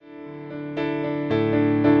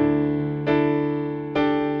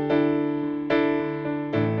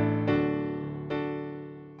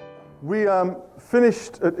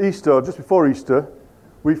finished at Easter, just before Easter,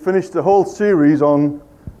 we finished a whole series on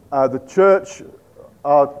the church,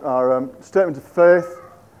 our statement of faith,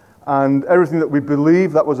 and everything that we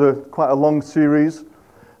believe. That was quite a long series.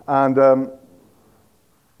 And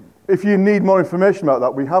if you need more information about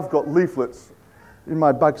that, we have got leaflets in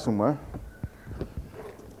my bag somewhere.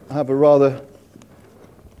 I have a rather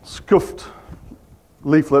scuffed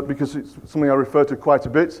leaflet because it's something I refer to quite a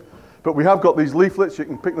bit. But we have got these leaflets. You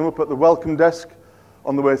can pick them up at the welcome desk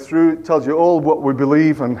on the way through. It tells you all what we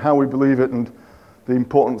believe and how we believe it and the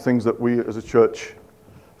important things that we as a church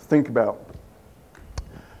think about.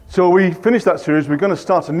 So we finished that series. We're going to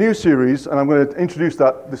start a new series, and I'm going to introduce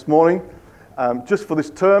that this morning, just for this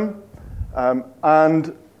term.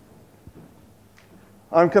 And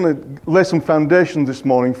I'm going to lay some foundation this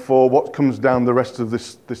morning for what comes down the rest of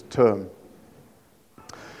this term.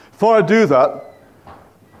 Before I do that,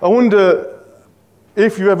 I wonder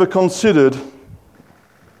if you ever considered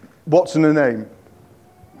what's in a name.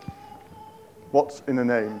 What's in a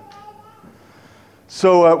name?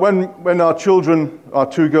 So when our children, our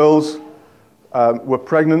two girls, were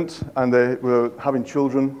pregnant and they were having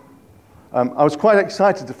children, I was quite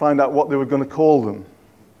excited to find out what they were going to call them.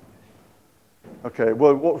 Okay,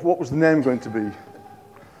 well, what was the name going to be?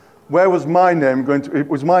 Where was my name going to?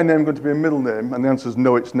 Was my name going to be a middle name? And the answer is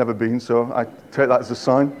no, it's never been. So I take that as a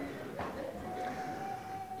sign.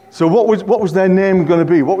 So what was their name going to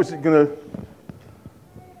be? What was it going to?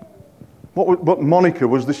 What moniker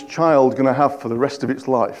was this child going to have for the rest of its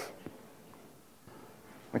life?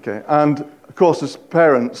 Okay, and of course, as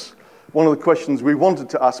parents, one of the questions we wanted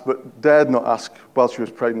to ask but dared not ask while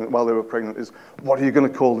they were pregnant, is, what are you going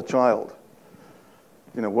to call the child?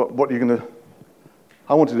 You know, what are you going to?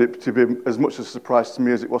 I wanted it to be as much a surprise to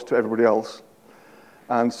me as it was to everybody else.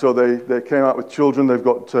 And so they came out with children.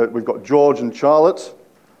 We've got George and Charlotte,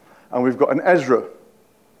 and we've got an Ezra.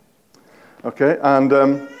 Okay,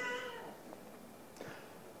 and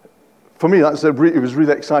for me, it was a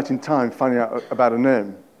really exciting time finding out about a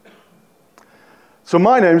name. So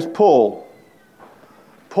my name is Paul.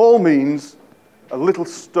 Paul means a little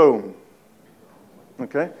stone.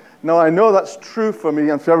 Okay? Now I know that's true for me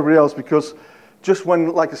and for everybody else because just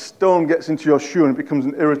when like a stone gets into your shoe and it becomes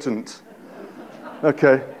an irritant,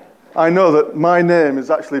 okay, I know that my name has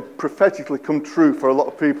actually prophetically come true for a lot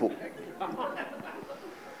of people.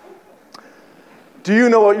 Do you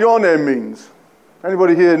know what your name means?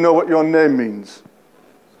 Anybody here know what your name means?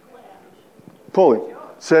 Pauline.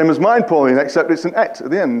 Same as mine, Pauline, except it's an et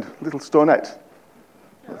at the end, little stonette.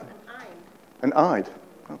 No, an Ide.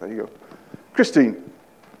 Oh, there you go. Christine.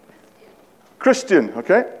 Christian,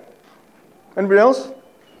 okay. Anybody else?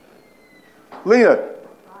 Leah.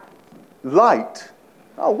 Light.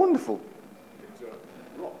 Oh, wonderful.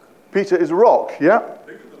 Peter is a rock, yeah?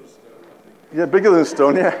 Bigger than a stone, I think. Yeah, bigger than a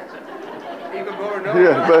stone, yeah. Even more annoying.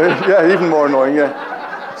 Yeah, even more annoying,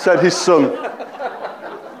 yeah. Said his son.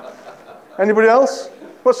 Anybody else?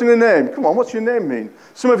 What's in a name? Come on, what's your name mean?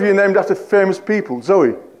 Some of you are named after famous people.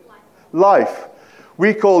 Zoe. Life.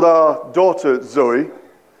 We called our daughter Zoe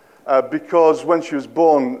because when she was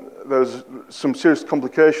born, there was some serious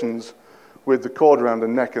complications with the cord around her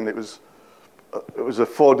neck, and it was a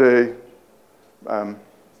 4-day,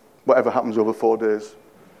 whatever happens over 4 days,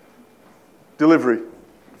 delivery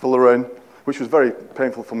for Lorraine, which was very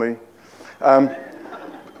painful for me.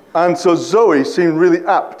 And so Zoe seemed really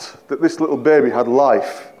apt that this little baby had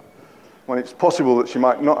life when it's possible that she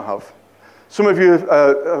might not have. Some of you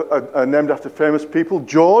are named after famous people.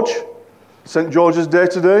 George, St. George's Day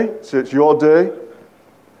today, so it's your day.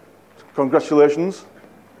 Congratulations.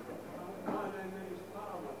 My name is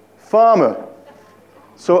Farmer,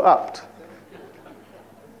 so apt.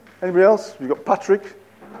 Anybody else? You've got Patrick.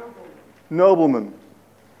 Nobleman.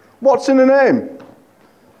 What's in a name?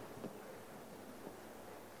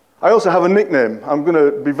 I also have a nickname. I'm going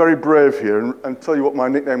to be very brave here and tell you what my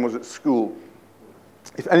nickname was at school.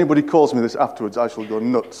 If anybody calls me this afterwards, I shall go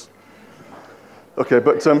nuts. Okay,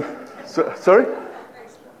 but, sorry?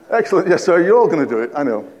 Excellent. Yes, so you're all going to do it, I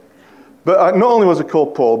know. But not only was I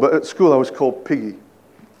called Paul, but at school I was called Piggy.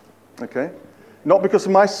 Okay? Not because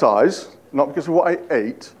of my size, not because of what I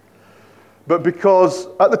ate, but because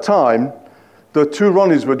at the time, the two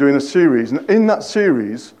Ronnies were doing a series, and in that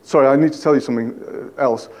series, sorry, I need to tell you something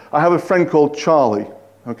else. I have a friend called Charlie,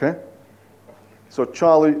 okay? So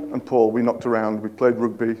Charlie and Paul, we knocked around, we played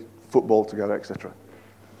rugby, football together, etc.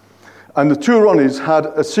 And the two Ronnies had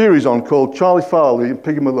a series on called Charlie Farley and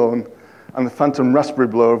Piggy Malone and the Phantom Raspberry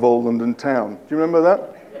Blower of Old London Town. Do you remember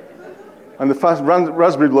that? And the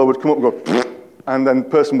raspberry blower would come up and go, and then the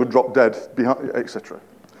person would drop dead, etc.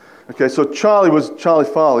 Okay, so Charlie was Charlie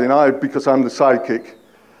Farley, and I, because I'm the sidekick,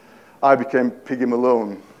 I became Piggy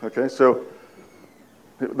Malone. Okay, so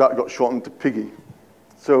that got shortened to Piggy.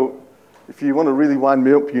 So if you want to really wind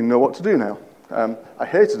me up, you know what to do now. I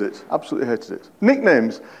hated it, absolutely hated it.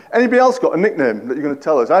 Nicknames. Anybody else got a nickname that you're going to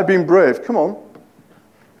tell us? I've been brave. Come on.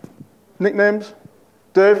 Nicknames?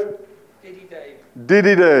 Dave? Diddy Dave.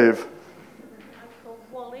 Diddy Dave. I'm called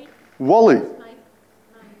Wally. Wally. My name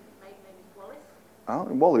is Wallace. Oh,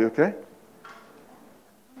 Wally, okay.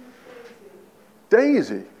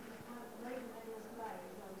 Daisy.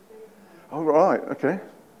 Oh, right, okay.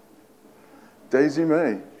 Daisy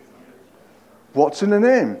May. What's in a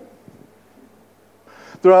name?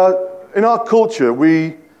 In our culture,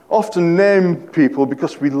 we often name people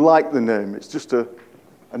because we like the name. It's just a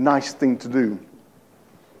nice thing to do.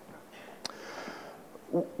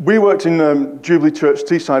 We worked in Jubilee Church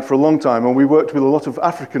Teesside for a long time, and we worked with a lot of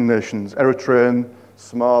African nations, Eritrean,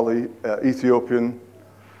 Somali, Ethiopian,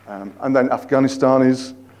 and then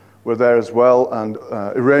Afghanistanis were there as well, and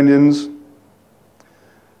Iranians.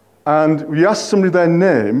 And we asked somebody their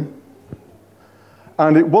name,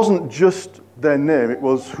 and it wasn't just their name, it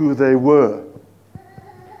was who they were.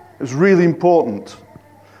 It was really important.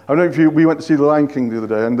 I don't know if we went to see The Lion King the other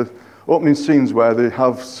day, and the opening scenes where they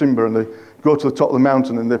have Simba and they go to the top of the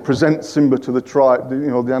mountain and they present Simba to the tribe,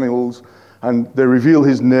 the animals, and they reveal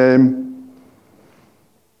his name.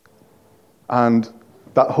 And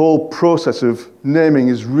that whole process of naming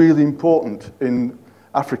is really important in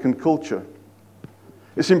African culture.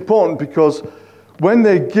 It's important because when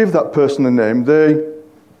they give that person a name, they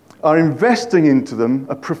are investing into them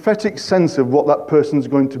a prophetic sense of what that person's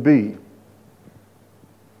going to be.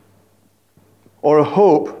 Or a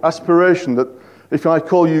hope, aspiration that if I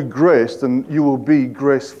call you Grace, then you will be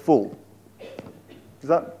graceful. Is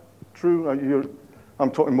that true?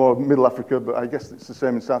 I'm talking more Middle Africa, but I guess it's the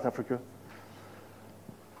same in South Africa.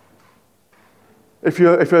 If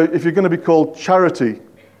you're going to be called Charity,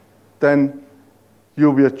 then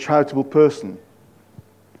you'll be a charitable person.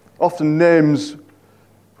 Often names,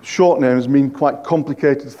 short names, mean quite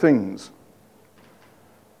complicated things.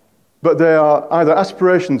 But they are either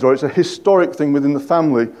aspirations or it's a historic thing within the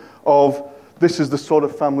family of this is the sort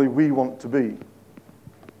of family we want to be.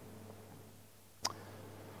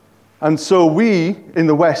 And so we, in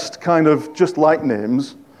the West, kind of just like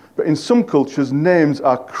names, but in some cultures, names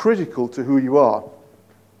are critical to who you are.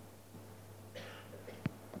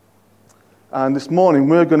 And this morning,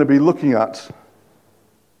 we're going to be looking at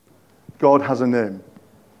God has a name.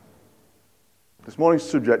 This morning's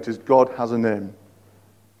subject is God has a name.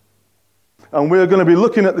 And we're going to be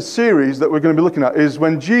looking at the series that we're going to be looking at is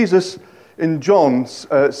when Jesus, in John,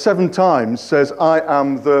 7 times says, I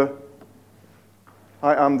am the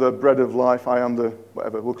bread of life, I am the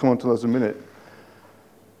whatever. We'll come on to those in a minute.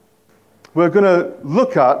 We're going to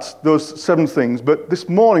look at those 7 things, but this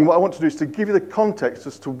morning what I want to do is to give you the context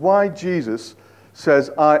as to why Jesus says,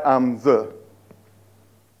 I am the.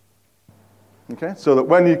 Okay, so that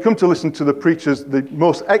when you come to listen to the preachers, the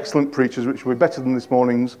most excellent preachers, which will be better than this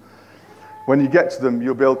morning's, when you get to them,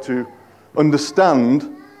 you'll be able to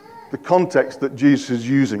understand the context that Jesus is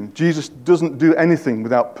using. Jesus doesn't do anything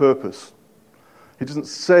without purpose. He doesn't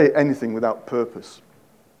say anything without purpose.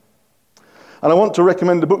 And I want to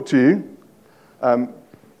recommend a book to you.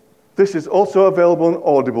 This is also available on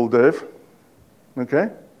Audible, Dave. Okay?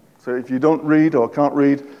 So if you don't read or can't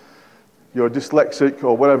read, you're dyslexic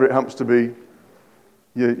or whatever it happens to be,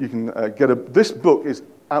 you can get this book is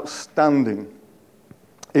outstanding.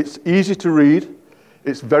 It's easy to read.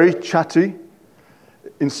 It's very chatty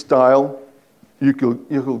in style.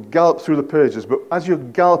 You'll gallop through the pages, but as you're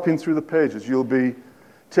galloping through the pages, you'll be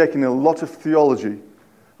taking a lot of theology,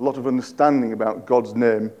 a lot of understanding about God's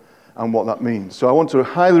name and what that means. So I want to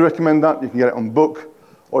highly recommend that. You can get it on book,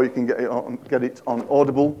 or you can get it on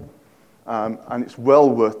Audible, and it's well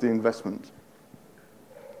worth the investment.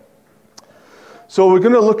 So we're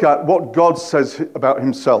going to look at what God says about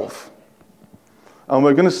himself. And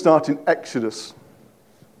we're going to start in Exodus.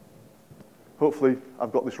 Hopefully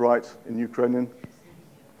I've got this right in Ukrainian.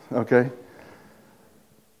 Okay.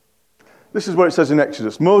 This is what it says in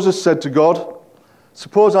Exodus. Moses said to God,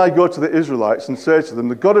 suppose I go to the Israelites and say to them,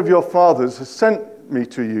 the God of your fathers has sent me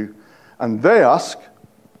to you. And they ask,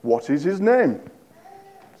 what is his name?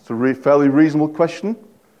 It's a fairly reasonable question.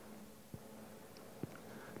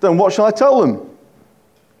 Then what shall I tell them?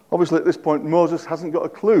 Obviously at this point Moses hasn't got a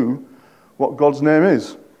clue what God's name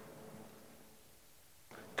is.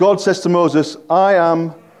 God says to Moses, I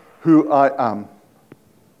am who I am.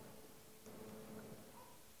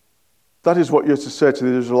 That is what you're to say to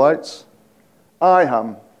the Israelites. I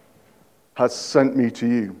am has sent me to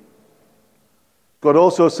you. God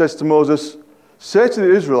also says to Moses, "Say to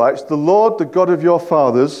the Israelites, the Lord, the God of your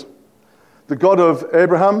fathers, the God of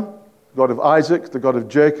Abraham, the God of Isaac, the God of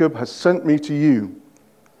Jacob, has sent me to you.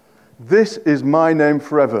 This is my name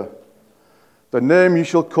forever, the name you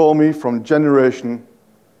shall call me from generation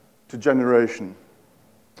to generation."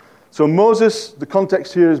 So Moses, the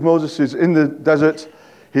context here is Moses is in the desert.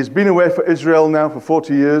 He's been away for Israel now for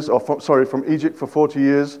 40 years, from Egypt for 40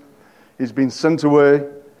 years. He's been sent away,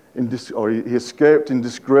 he escaped in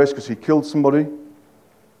disgrace because he killed somebody.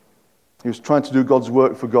 He was trying to do God's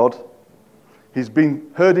work for God. He's been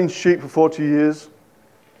herding sheep for 40 years.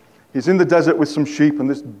 He's in the desert with some sheep, and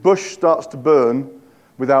this bush starts to burn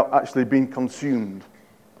without actually being consumed.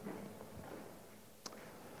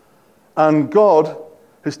 And God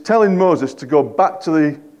is telling Moses to go back to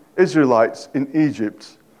the Israelites in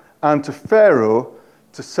Egypt and to Pharaoh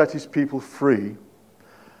to set his people free.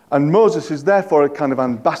 And Moses is therefore a kind of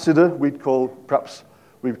ambassador. We'd call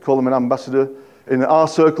him an ambassador. In our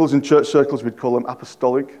circles, in church circles, we'd call them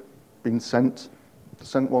apostolic, being sent, the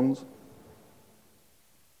sent ones.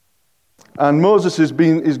 And Moses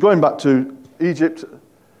is going back to Egypt,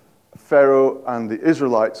 Pharaoh, and the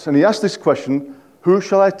Israelites. And he asked this question, "Who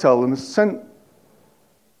shall I tell them has sent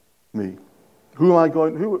me? Whose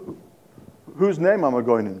name am I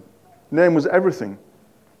going in?" Name was everything.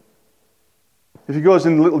 If he goes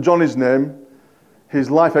in little Johnny's name, his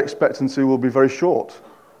life expectancy will be very short.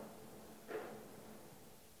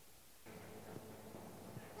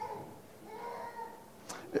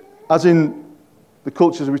 As in the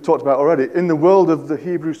cultures we talked about already, in the world of the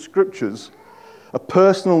Hebrew Scriptures, a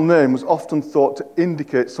personal name was often thought to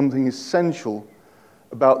indicate something essential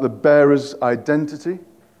about the bearer's identity,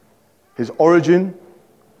 his origin,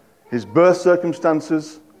 his birth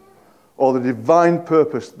circumstances, or the divine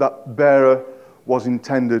purpose that bearer was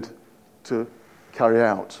intended to carry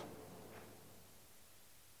out.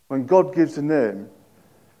 When God gives a name,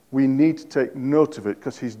 we need to take note of it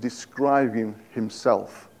because he's describing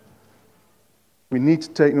himself. We need to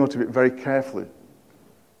take note of it very carefully.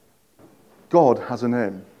 God has a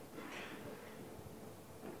name.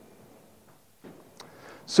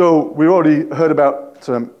 So we already heard about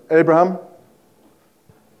Abraham.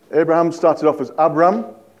 Abraham started off as Abram,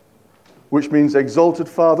 which means exalted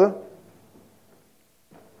father.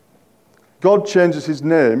 God changes his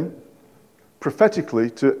name prophetically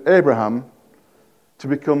to Abraham to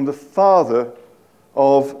become the father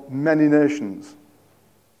of many nations.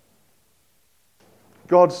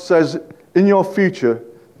 God says, in your future,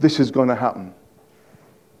 this is going to happen.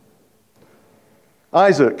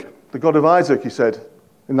 Isaac, the God of Isaac, he said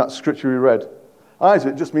in that scripture we read.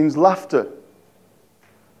 Isaac just means laughter.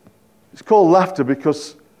 It's called laughter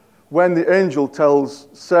because when the angel tells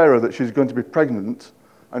Sarah that she's going to be pregnant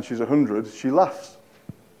and she's 100, she laughs.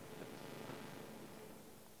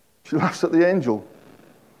 She laughs at the angel.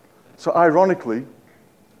 So ironically,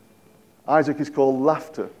 Isaac is called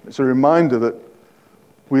laughter. It's a reminder that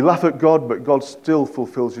we laugh at God, but God still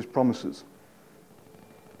fulfills his promises.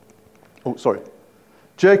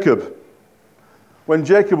 Jacob. When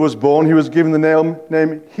Jacob was born, he was given the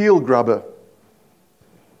name heel grabber.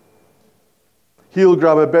 Heel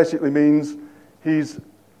grabber basically means he's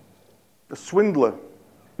a swindler.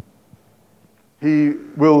 He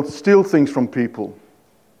will steal things from people,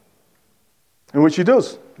 in which he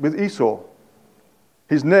does with Esau.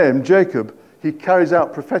 His name, Jacob, he carries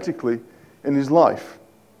out prophetically in his life.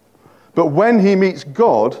 But when he meets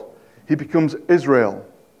God, he becomes Israel,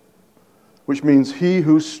 which means he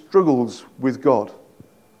who struggles with God.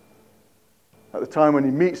 At the time when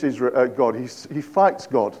he meets God, he fights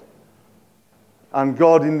God. And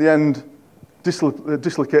God, in the end,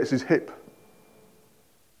 dislocates his hip.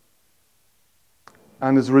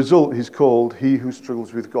 And as a result, he's called he who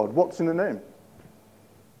struggles with God. What's in the name?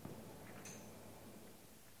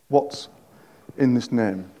 What's in this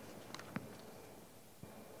name?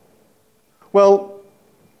 Well,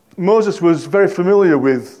 Moses was very familiar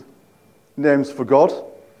with names for God.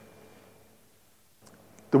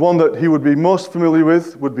 The one that he would be most familiar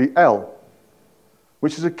with would be El,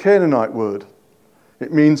 which is a Canaanite word.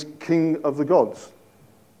 It means king of the gods.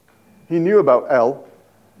 He knew about El.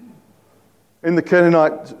 In the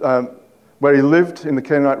Canaanite, where he lived, in the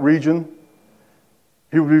Canaanite region,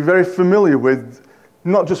 he would be very familiar with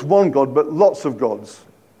not just one god, but lots of gods.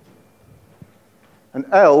 And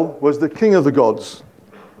El was the king of the gods.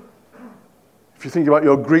 If you think about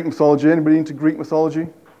your Greek mythology, anybody into Greek mythology? You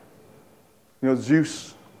know,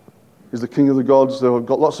 Zeus is the king of the gods. They've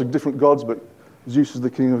got lots of different gods, but Zeus is the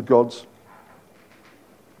king of gods.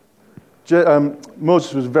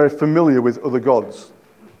 Moses was very familiar with other gods.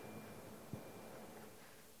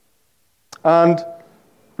 And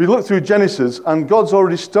we look through Genesis, and God's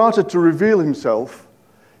already started to reveal himself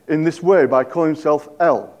in this way by calling himself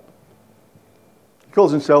El. He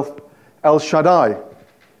calls himself El Shaddai,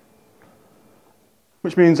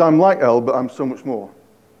 which means I'm like El, but I'm so much more.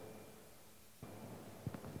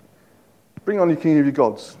 Bring on your king of your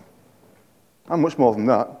gods. I'm much more than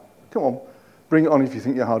that. Come on, bring it on if you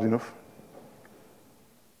think you're hard enough.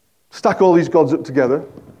 Stack all these gods up together,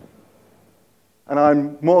 and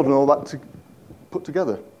I'm more than all that to put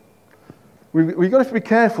together. We've got to be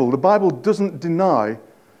careful. The Bible doesn't deny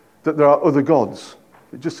that there are other gods.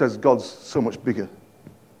 It just says God's so much bigger.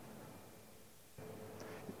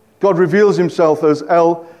 God reveals himself as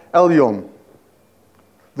El Elyon,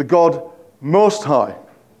 the God Most High.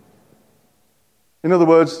 In other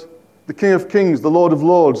words, the King of Kings, the Lord of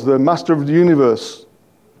Lords, the Master of the universe.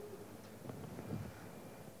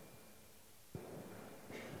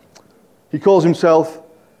 He calls himself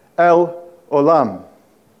El Olam,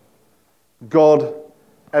 God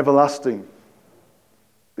everlasting.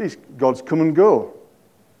 These gods come and go.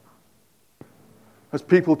 As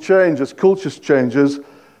people change, as cultures change, as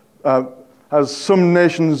some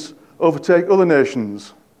nations overtake other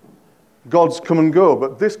nations, gods come and go.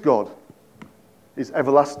 But this God is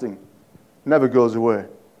everlasting, never goes away.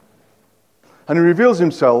 And he reveals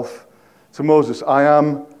himself to Moses, I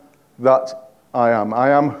am that I am.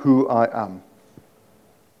 I am who I am.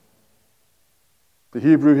 The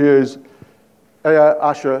Hebrew here is Ea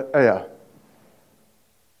Asher Ea.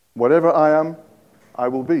 Whatever I am, I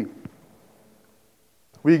will be.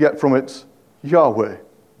 We get from it Yahweh,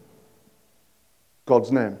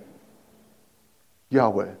 God's name.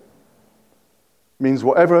 Yahweh means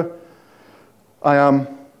whatever I am,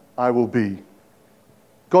 I will be.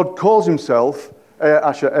 God calls himself Ea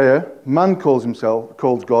Asher Ea. Man calls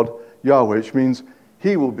God Yahweh, which means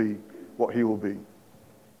he will be what he will be.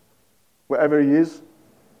 Wherever he is,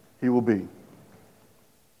 he will be.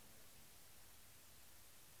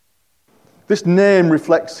 This name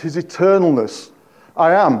reflects his eternalness.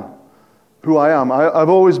 I am who I am. I've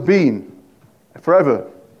always been, forever.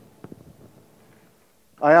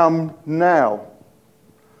 I am now.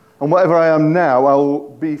 And whatever I am now, I will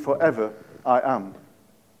be forever. I am.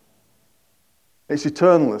 It's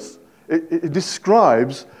eternalness. It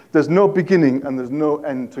describes there's no beginning and there's no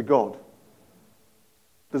end to God.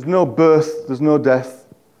 There's no birth, there's no death,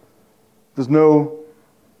 there's no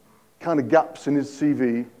kind of gaps in his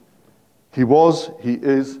CV. He was, he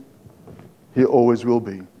is, he always will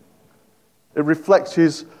be. It reflects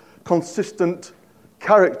his consistent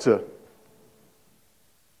character.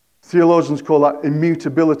 Theologians call that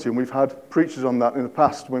immutability, and we've had preachers on that in the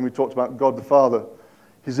past when we talked about God the Father.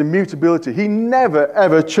 His immutability. He never,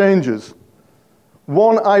 ever changes.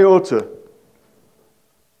 One iota.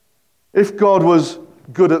 If God was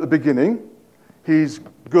good at the beginning, he's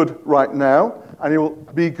good right now, and he will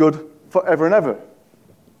be good forever and ever.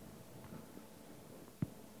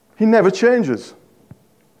 He never changes.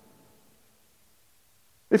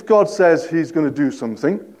 If God says he's going to do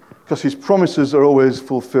something, because his promises are always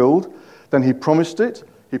fulfilled, then he promised it,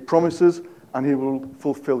 he promises, and he will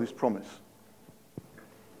fulfill his promise.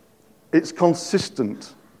 It's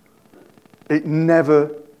consistent. It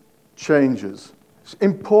never changes. It's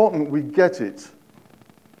important we get it.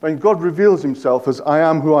 When God reveals himself as I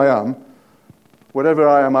am who I am, whatever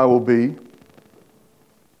I am, I will be,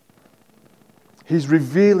 he's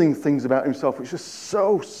revealing things about himself which are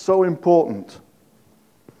so, so important.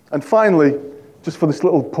 And finally, just for this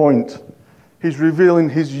little point, he's revealing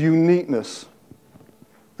his uniqueness.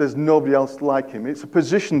 There's nobody else like him. It's a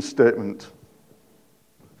position statement.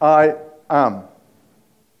 I am.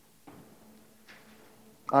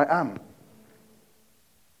 I am.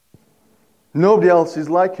 Nobody else is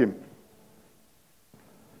like him.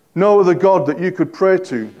 No other God that you could pray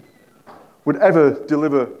to would ever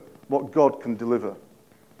deliver what God can deliver.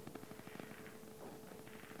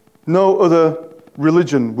 No other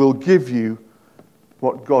religion will give you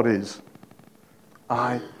what God is.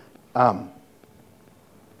 I am.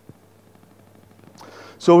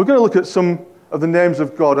 So we're going to look at some of the names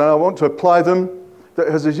of God, and I want to apply them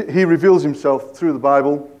as he reveals himself through the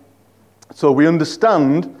Bible, so we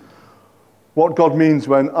understand what God means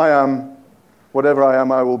when I am, whatever I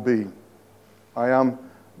am, I will be. I am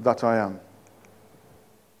that I am.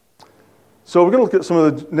 So we're going to look at some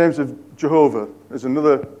of the names of Jehovah. There's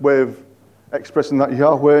another way of expressing that.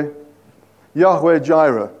 Yahweh. Yahweh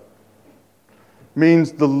Jireh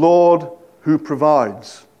means the Lord who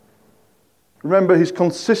provides. Remember, he's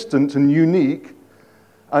consistent and unique,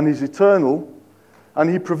 and he's eternal, and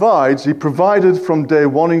he provides. He provided from day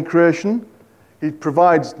one in creation. He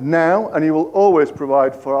provides now, and he will always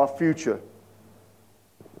provide for our future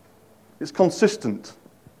It's consistent.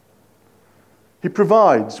 He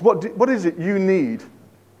provides. What is it you need?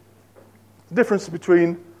 The difference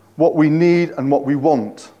between what we need and what we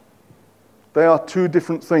want. They are two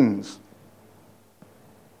different things.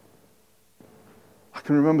 I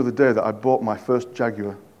can remember the day that I bought my first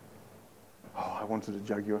Jaguar. Oh, I wanted a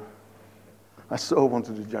Jaguar. I so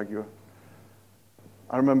wanted a Jaguar.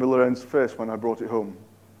 I remember Lorraine's face when I brought it home.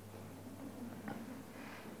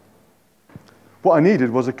 What I needed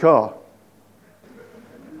was a car.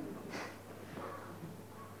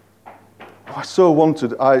 I so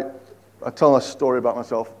wanted, I tell a story about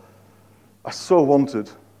myself. I so wanted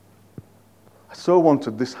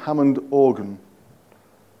this Hammond organ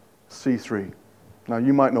C3. Now,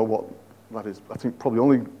 you might know what that is. I think probably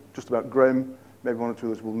only just about Graham, maybe one or two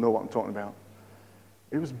others will know what I'm talking about.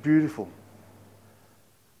 It was beautiful.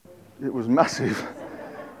 It was massive.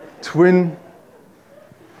 Twin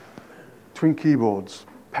keyboards,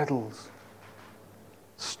 pedals,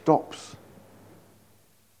 stops.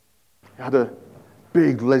 It had a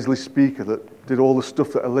big Leslie speaker that did all the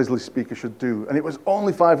stuff that a Leslie speaker should do. And it was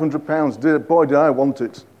only £500. Boy, did I want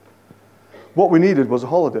it. What we needed was a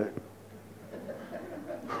holiday.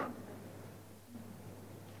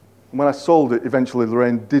 And when I sold it, eventually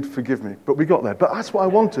Lorraine did forgive me. But we got there. But that's what I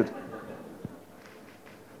wanted.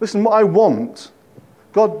 Listen, what I want,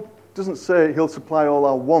 God doesn't say he'll supply all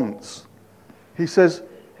our wants. He says,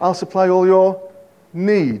 I'll supply all your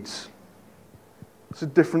needs. It's a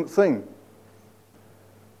different thing.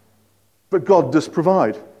 But God does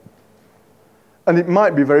provide. And it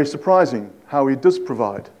might be very surprising how he does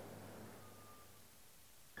provide.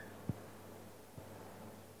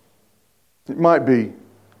 It might be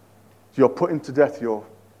you're putting to death your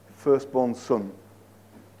firstborn son.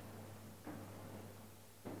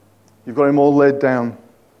 You've got him all laid down.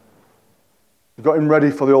 You've got him ready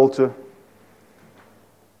for the altar.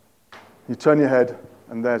 You turn your head,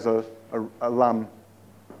 and there's a lamb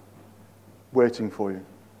waiting for you.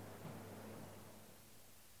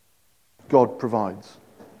 God provides.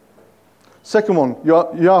 Second one,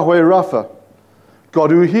 Yahweh Rapha, God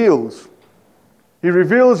who heals. He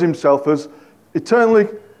reveals himself as eternally,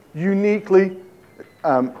 uniquely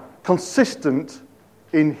consistent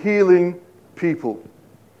in healing people.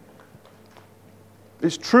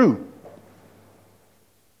 It's true.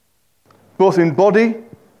 Both in body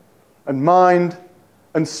and mind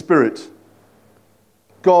and spirit.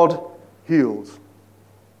 God heals.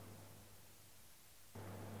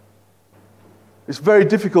 It's very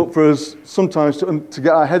difficult for us sometimes to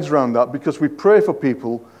get our heads around that because we pray for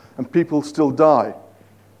people and people still die.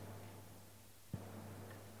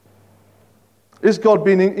 Is God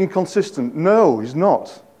being inconsistent? No, he's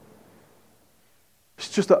not. It's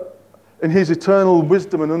just that in his eternal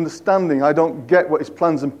wisdom and understanding, I don't get what his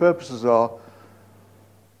plans and purposes are.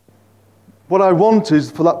 What I want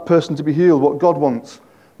is for that person to be healed. What God wants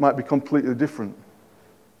might be completely different.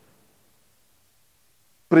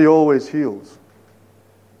 But he always heals.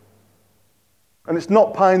 And it's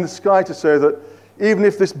not pie in the sky to say that even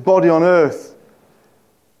if this body on earth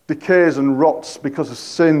decays and rots because of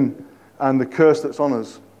sin and the curse that's on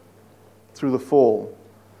us through the fall,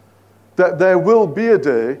 that there will be a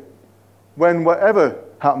day when whatever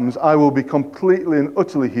happens, I will be completely and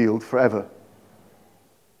utterly healed forever.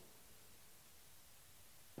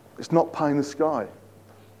 It's not pie in the sky.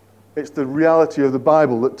 It's the reality of the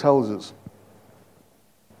Bible that tells us.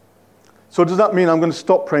 So does that mean I'm going to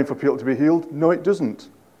stop praying for people to be healed? No, it doesn't.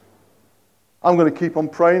 I'm going to keep on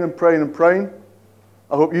praying and praying and praying.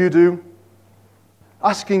 I hope you do.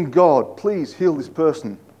 Asking God, please heal this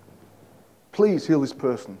person. Please heal this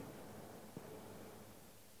person.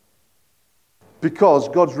 Because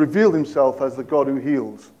God's revealed himself as the God who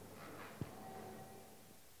heals.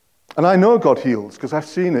 And I know God heals because I've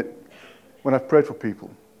seen it when I've prayed for people.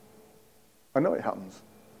 I know it happens.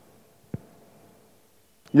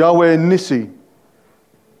 Yahweh Nissi.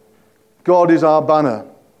 God is our banner.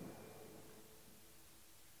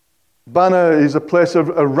 Banner is a place of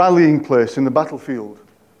a rallying place in the battlefield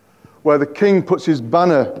where the king puts his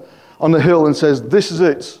banner on the hill and says, this is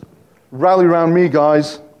it. Rally round me,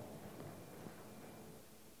 guys.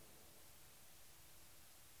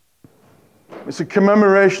 It's a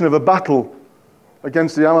commemoration of a battle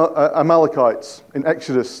against the Amalekites in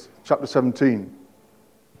Exodus chapter 17.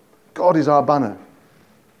 God is our banner.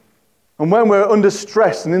 And when we're under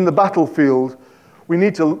stress and in the battlefield, we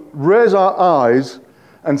need to raise our eyes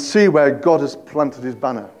and see where God has planted his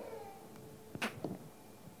banner.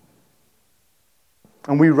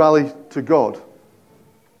 And we rally to God.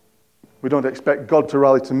 We don't expect God to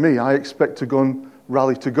rally to me. I expect to go and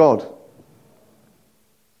rally to God.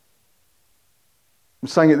 We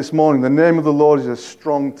sang it this morning. The name of the Lord is a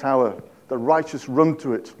strong tower. The righteous run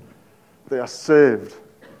to it. They are saved.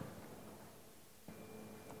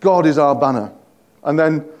 God is our banner. And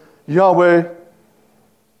then Yahweh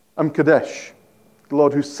Kadesh, the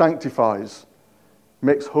Lord who sanctifies,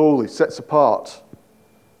 makes holy, sets apart.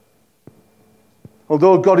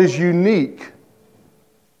 Although God is unique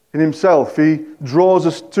in himself, he draws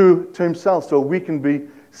us to himself so we can be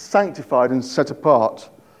sanctified and set apart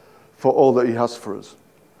for all that he has for us.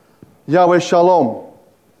 Yahweh Shalom.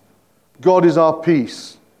 God is our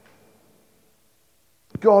peace.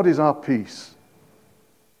 God is our peace.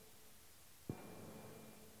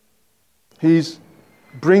 He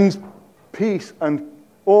brings peace and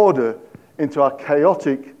order into our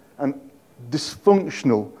chaotic and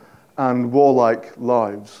dysfunctional and warlike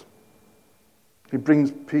lives. He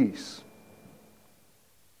brings peace.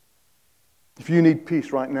 If you need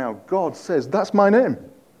peace right now, God says, that's my name.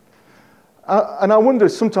 And I wonder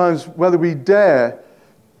sometimes whether we dare,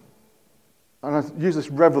 and I use this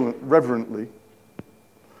reverently,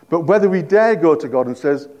 but whether we dare go to God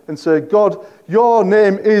and say, God, your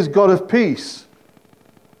name is God of peace.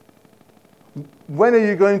 When are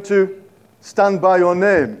you going to stand by your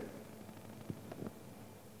name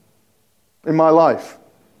in my life?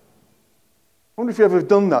 I wonder if you ever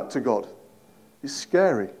done that to God. It's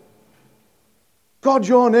scary. God,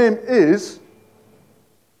 your name is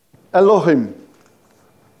Elohim,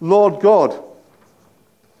 Lord God.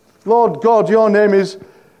 Lord God, your name is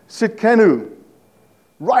Sidkenu,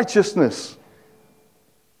 righteousness.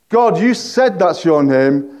 God, you said that's your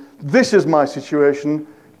name. This is my situation.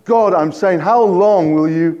 God, I'm saying, how long will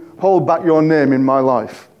you hold back your name in my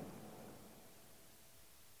life?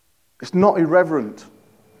 It's not irreverent.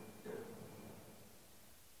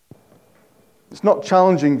 It's not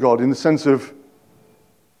challenging God in the sense of,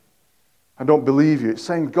 I don't believe you. It's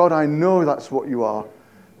saying, God, I know that's what you are.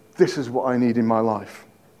 This is what I need in my life.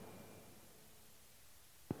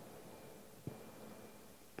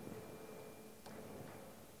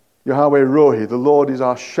 Yahweh Rohi, the Lord is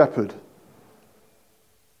our shepherd.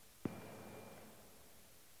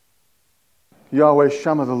 Yahweh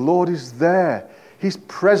Shammah, the Lord is there. He's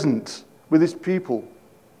present with his people.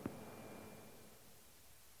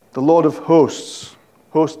 The Lord of hosts.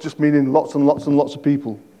 Hosts just meaning lots and lots and lots of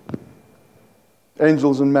people.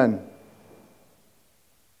 Angels and men.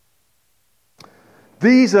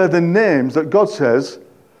 These are the names that God says.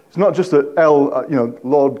 It's not just that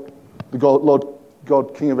Lord, the God, Lord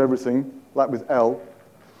God, King of everything, like with El.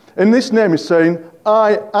 And this name is saying,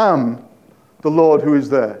 I am the Lord who is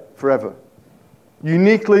there forever.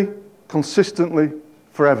 Uniquely, consistently,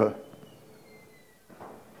 forever.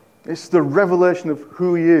 It's the revelation of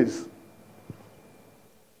who he is.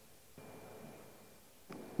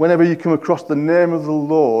 Whenever you come across the name of the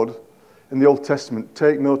Lord in the Old Testament,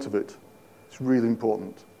 take note of it. It's really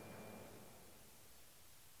important.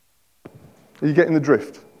 Are you getting the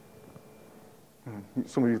drift?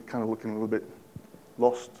 Some of you are kind of looking a little bit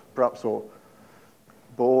lost, perhaps, or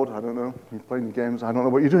bored. I don't know. You're playing games. I don't know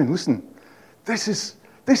what you're doing. Listen, this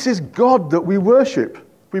is God that we worship.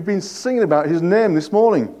 We've been singing about his name this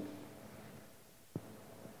morning.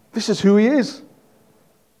 This is who he is.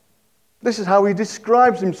 This is how he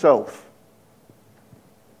describes himself.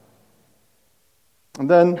 And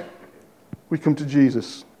then we come to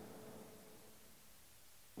Jesus.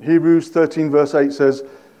 Hebrews 13 verse 8 says,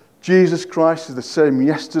 Jesus Christ is the same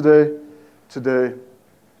yesterday, today,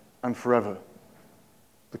 and forever.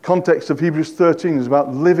 The context of Hebrews 13 is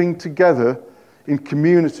about living together in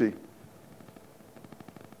community.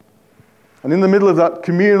 And in the middle of that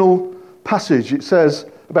communal passage, it says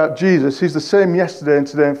about Jesus, he's the same yesterday and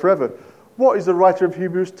today and forever. What is the writer of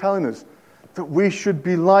Hebrews telling us? That we should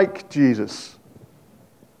be like Jesus.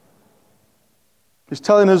 He's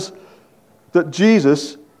telling us that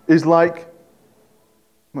Jesus is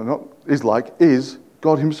is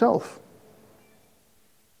God himself.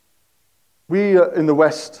 We in the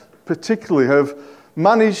West particularly have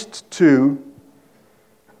managed to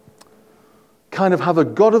kind of have a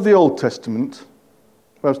God of the Old Testament.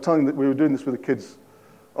 I was telling that we were doing this with the kids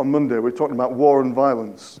on Monday. We were talking about war and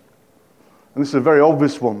violence. And this is a very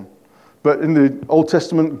obvious one. But in the Old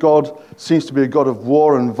Testament, God seems to be a God of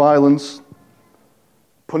war and violence,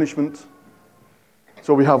 punishment.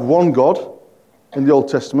 So we have one God in the Old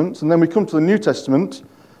Testament, and then we come to the New Testament,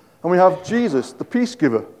 and we have Jesus, the peace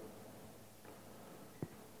giver.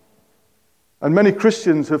 And many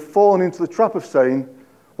Christians have fallen into the trap of saying,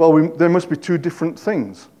 well, there must be two different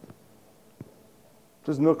things.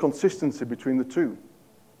 There's no consistency between the two.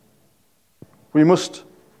 We must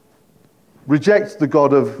reject the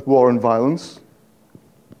God of war and violence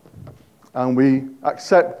And we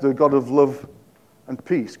accept the God of love and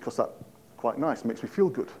peace because that's quite nice, makes me feel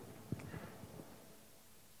good.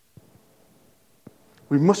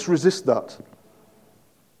 We must resist that.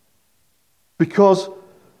 Because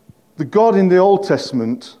the God in the Old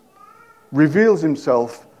Testament reveals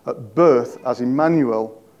himself at birth as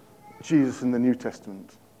Emmanuel, Jesus in the New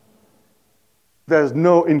Testament. There's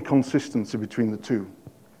no inconsistency between the two.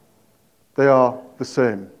 They are the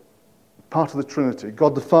same. Part of the Trinity.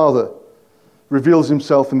 God the Father reveals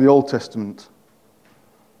himself in the Old Testament.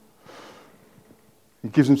 He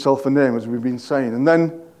gives himself a name, as we've been saying. And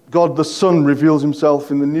then God the Son reveals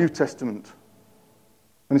himself in the New Testament.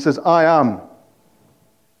 And he says, I am.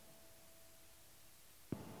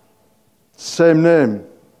 Same name.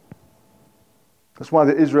 That's why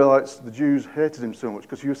the Israelites, the Jews, hated him so much,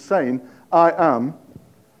 because he was saying, I am.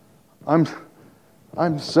 I'm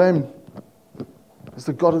the same as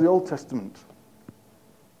the God of the Old Testament.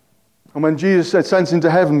 And when Jesus said, sent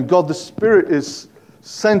into heaven, God the Spirit is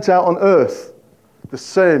sent out on earth, the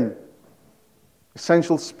same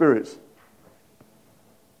essential Spirit.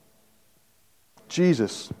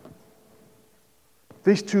 Jesus.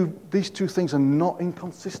 These two things are not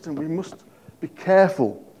inconsistent. We must be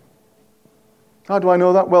careful. How do I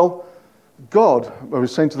know that? Well, God, I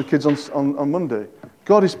was saying to the kids on Monday,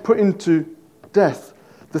 God is putting to death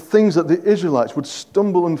the things that the Israelites would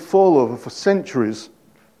stumble and fall over for centuries.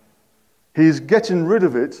 He's getting rid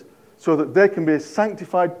of it so that they can be a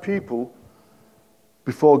sanctified people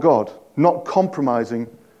before God, not compromising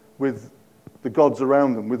with the gods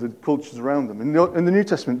around them, with the cultures around them. In the New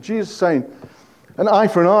Testament, Jesus is saying, an eye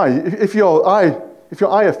for an eye. If your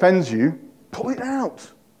eye offends you, pull it out.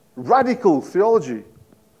 Radical theology.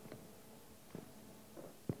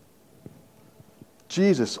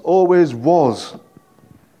 Jesus always was.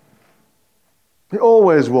 He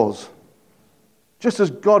always was. Just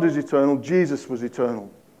as God is eternal, Jesus was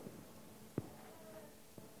eternal.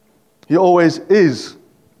 He always is.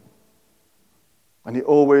 And he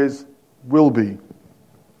always will be.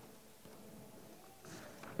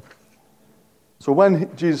 So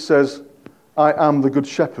when Jesus says, I am the good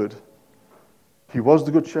shepherd, he was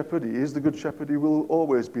the good shepherd, he is the good shepherd, he will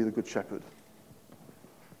always be the good shepherd.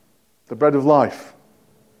 The bread of life,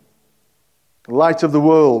 the light of the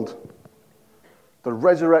world, the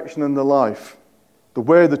resurrection and the life, the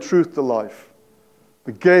way, the truth, the life,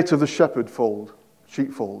 the gate of the sheepfold.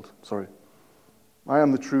 I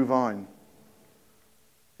am the true vine.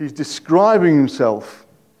 He's describing himself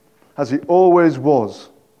as he always was,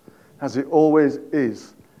 as he always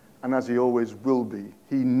is, and as he always will be.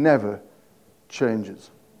 He never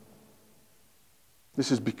changes. This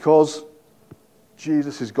is because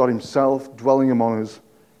Jesus is God himself dwelling among us,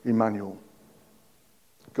 Emmanuel.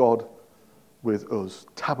 God with us.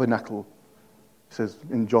 Tabernacle, it says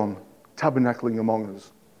in John, tabernacling among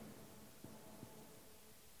us.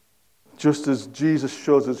 Just as Jesus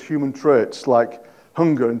shows us human traits like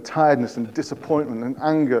hunger and tiredness and disappointment and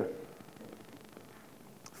anger,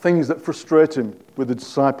 things that frustrate him with the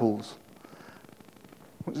disciples.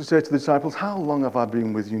 What does he say to the disciples? How long have I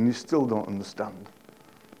been with you and you still don't understand?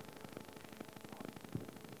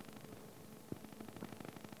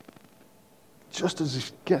 Just as he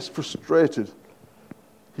gets frustrated,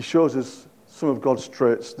 he shows us some of God's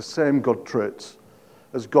traits, the same God traits,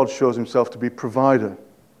 as God shows himself to be provider.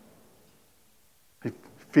 He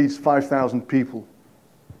feeds 5,000 people.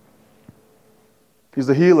 He's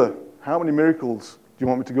the healer. How many miracles do you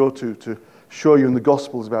want me to go to show you in the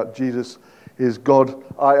Gospels about Jesus is God?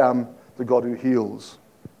 I am the God who heals.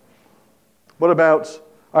 What about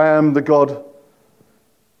I am the God?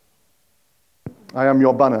 I am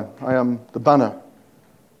your banner. I am the banner.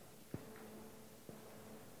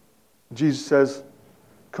 Jesus says,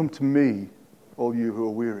 come to me, all you who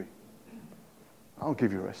are weary. I'll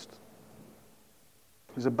give you rest.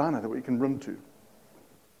 He's a banner that we can run to.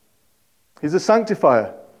 He's a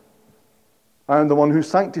sanctifier. I am the one who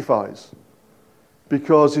sanctifies.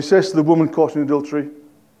 Because he says to the woman caught in adultery,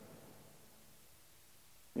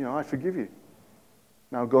 I forgive you.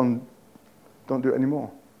 Now go and don't do it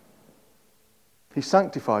anymore. He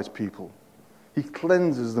sanctifies people. He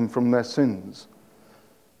cleanses them from their sins.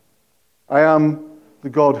 I am the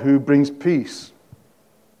God who brings peace.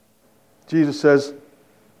 Jesus says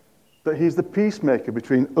that he's the peacemaker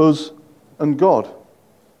between us and God.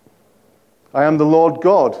 I am the Lord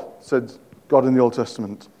God, said God in the Old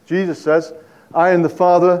Testament. Jesus says, I and the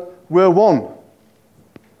Father were one,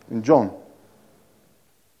 in John.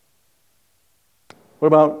 What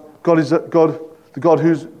about God is God, the God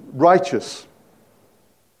who's righteous?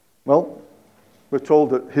 Well, we're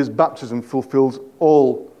told that his baptism fulfills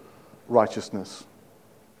all righteousness.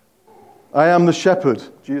 I am the shepherd.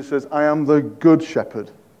 Jesus says, I am the good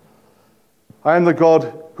shepherd. I am the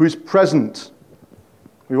God who is present.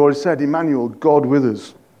 We've already said, Emmanuel, God with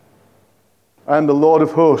us. I am the Lord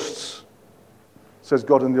of hosts, says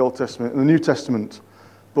God in the Old Testament. In the New Testament,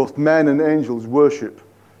 both men and angels worship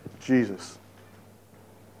Jesus.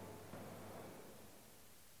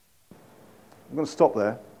 I'm going to stop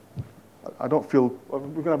there. I don't feel... We're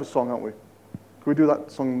going to have a song, aren't we? Can we do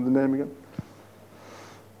that song, The Name, again?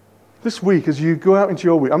 This week, as you go out into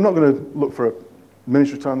your week, I'm not going to look for a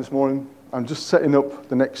ministry time this morning. I'm just setting up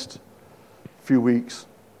the next few weeks.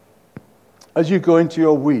 As you go into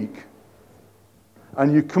your week,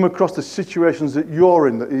 and you come across the situations that you're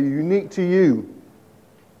in, that are unique to you,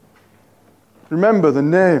 remember the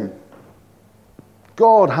name.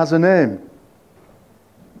 God has a name.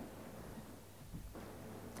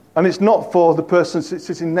 And it's not for the person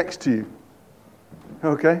sitting next to you.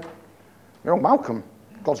 Okay? You know, Malcolm,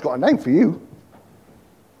 God's got a name for you.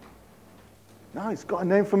 No, he's got a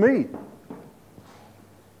name for me.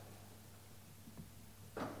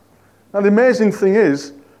 Now, the amazing thing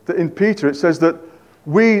is that in Peter it says that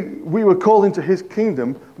we were called into his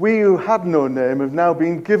kingdom. We who had no name have now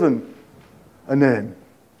been given a name.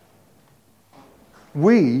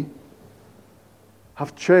 We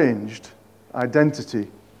have changed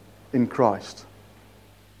identity in Christ.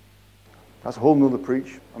 That's a whole nother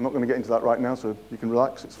preach. I'm not going to get into that right now, so you can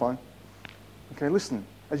relax, it's fine. Okay, listen.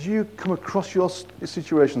 As you come across your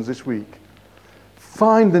situations this week,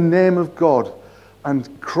 find the name of God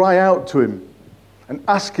and cry out to him and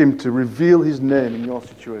ask him to reveal his name in your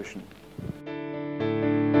situation.